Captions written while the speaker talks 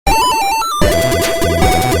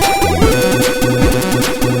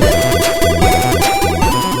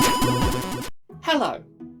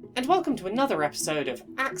another episode of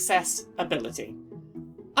Accessibility.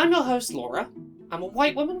 I'm your host, Laura. I'm a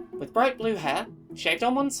white woman with bright blue hair, shaved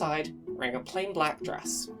on one side, wearing a plain black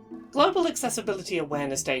dress. Global Accessibility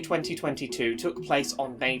Awareness Day 2022 took place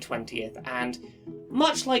on May 20th, and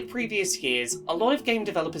much like previous years, a lot of game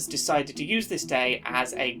developers decided to use this day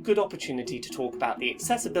as a good opportunity to talk about the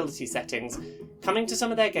accessibility settings coming to some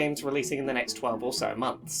of their games releasing in the next 12 or so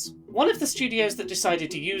months. One of the studios that decided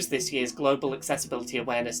to use this year's Global Accessibility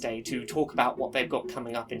Awareness Day to talk about what they've got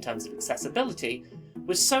coming up in terms of accessibility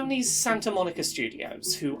was Sony's Santa Monica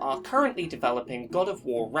Studios, who are currently developing God of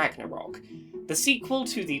War Ragnarok, the sequel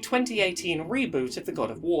to the 2018 reboot of the God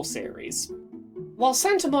of War series. While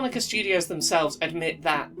Santa Monica Studios themselves admit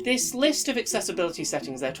that this list of accessibility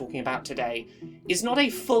settings they're talking about today is not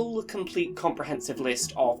a full, complete, comprehensive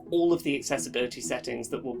list of all of the accessibility settings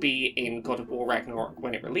that will be in God of War Ragnarok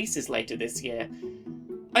when it releases later this year,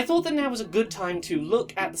 I thought that now was a good time to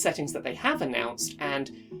look at the settings that they have announced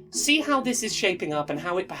and see how this is shaping up and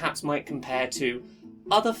how it perhaps might compare to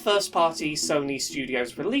other first-party Sony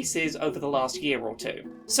Studios releases over the last year or two.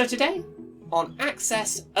 So today, on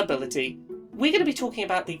Accessibility, we're going to be talking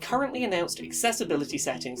about the currently announced accessibility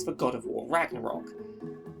settings for God of War Ragnarok.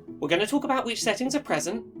 We're going to talk about which settings are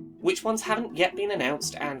present, which ones haven't yet been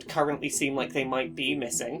announced and currently seem like they might be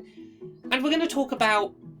missing, and we're going to talk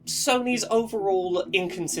about Sony's overall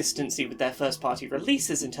inconsistency with their first-party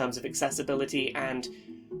releases in terms of accessibility and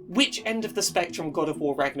which end of the spectrum God of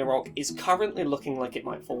War Ragnarok is currently looking like it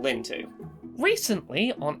might fall into.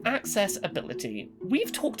 Recently, on Accessibility,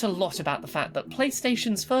 we've talked a lot about the fact that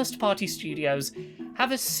PlayStation's first-party studios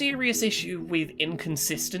have a serious issue with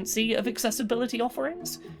inconsistency of accessibility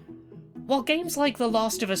offerings. While games like The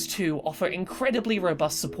Last of Us 2 offer incredibly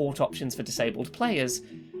robust support options for disabled players,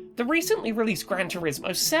 the recently released Gran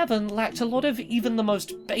Turismo 7 lacked a lot of even the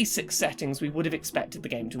most basic settings we would have expected the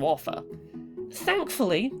game to offer.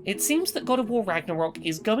 Thankfully, it seems that God of War Ragnarok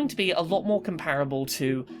is going to be a lot more comparable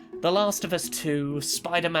to The Last of Us 2,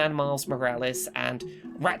 Spider-Man Miles Morales, and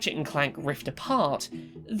Ratchet & Clank Rift Apart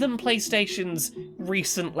than PlayStation's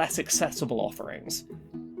recent less accessible offerings.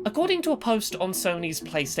 According to a post on Sony's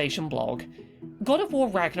PlayStation blog, God of War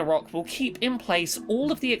Ragnarok will keep in place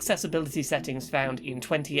all of the accessibility settings found in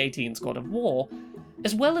 2018's God of War,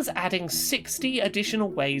 as well as adding 60 additional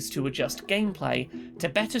ways to adjust gameplay to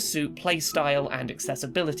better suit playstyle and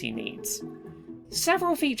accessibility needs.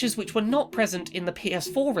 Several features which were not present in the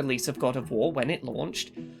PS4 release of God of War when it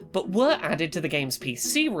launched, but were added to the game's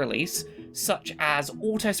PC release, such as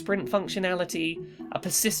auto-sprint functionality, a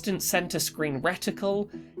persistent center screen reticle,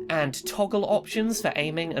 and toggle options for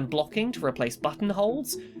aiming and blocking to replace button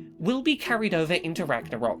holds, will be carried over into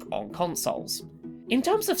Ragnarok on consoles. In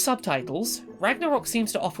terms of subtitles, Ragnarok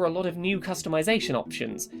seems to offer a lot of new customization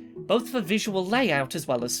options, both for visual layout as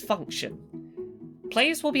well as function.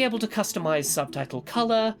 Players will be able to customize subtitle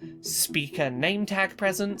color, speaker name tag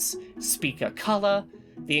presence, speaker color,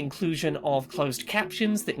 the inclusion of closed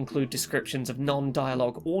captions that include descriptions of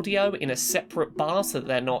non-dialogue audio in a separate bar so that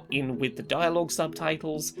they're not in with the dialogue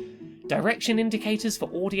subtitles, direction indicators for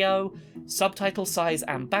audio, subtitle size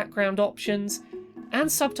and background options, and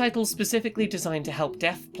subtitles specifically designed to help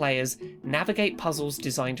deaf players navigate puzzles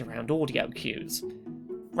designed around audio cues.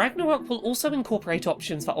 Ragnarok will also incorporate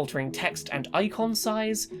options for altering text and icon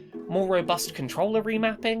size, more robust controller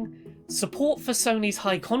remapping, support for Sony's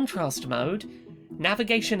high contrast mode,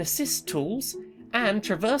 navigation assist tools, and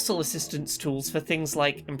traversal assistance tools for things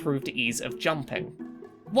like improved ease of jumping.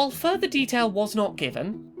 While further detail was not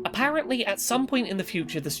given, apparently at some point in the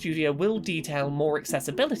future the studio will detail more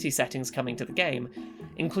accessibility settings coming to the game,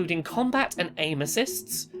 including combat and aim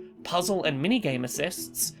assists, puzzle and minigame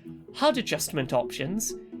assists, HUD adjustment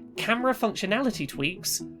options, camera functionality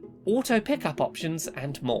tweaks, auto pickup options,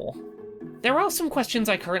 and more. There are some questions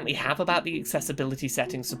I currently have about the accessibility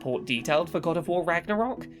settings support detailed for God of War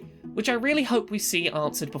Ragnarok, which I really hope we see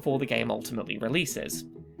answered before the game ultimately releases.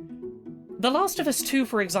 The Last of Us 2,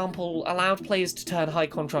 for example, allowed players to turn high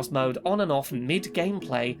contrast mode on and off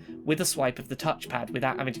mid-gameplay with a swipe of the touchpad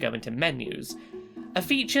without having to go into menus, a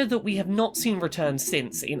feature that we have not seen return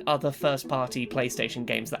since in other first-party PlayStation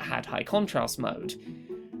games that had high contrast mode.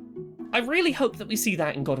 I really hope that we see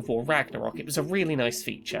that in God of War Ragnarok. It was a really nice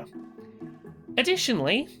feature.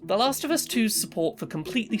 Additionally, The Last of Us 2's support for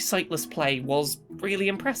completely sightless play was really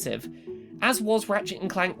impressive, as was Ratchet &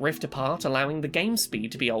 Clank Rift Apart, allowing the game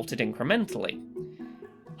speed to be altered incrementally.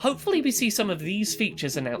 Hopefully we see some of these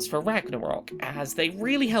features announced for Ragnarok, as they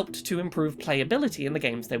really helped to improve playability in the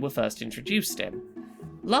games they were first introduced in.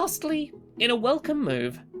 Lastly, in a welcome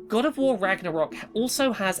move, God of War Ragnarok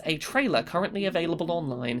also has a trailer currently available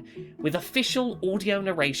online with official audio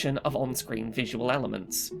narration of on-screen visual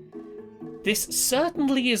elements. This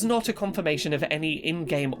certainly is not a confirmation of any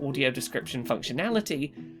in-game audio description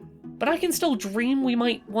functionality, but I can still dream we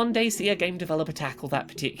might one day see a game developer tackle that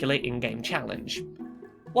particular in-game challenge.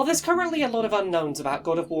 While there's currently a lot of unknowns about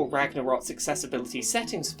God of War Ragnarok's accessibility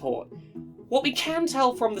setting support, what we can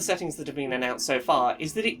tell from the settings that have been announced so far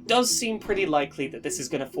is that it does seem pretty likely that this is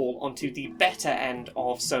going to fall onto the better end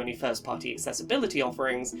of Sony first-party accessibility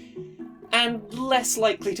offerings, and less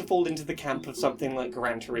likely to fall into the camp of something like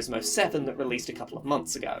Gran Turismo 7 that released a couple of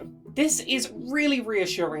months ago. This is really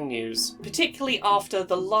reassuring news, particularly after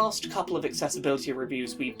the last couple of accessibility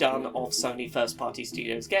reviews we've done of Sony first-party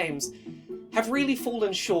studios games have really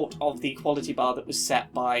fallen short of the quality bar that was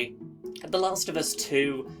set by The Last of Us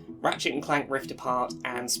 2, Ratchet & Clank Rift Apart,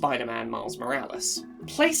 and Spider-Man Miles Morales.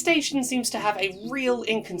 PlayStation seems to have a real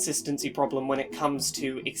inconsistency problem when it comes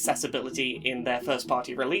to accessibility in their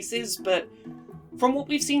first-party releases, but from what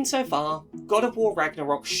we've seen so far, God of War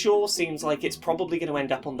Ragnarok sure seems like it's probably going to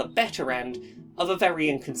end up on the better end of a very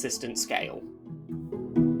inconsistent scale.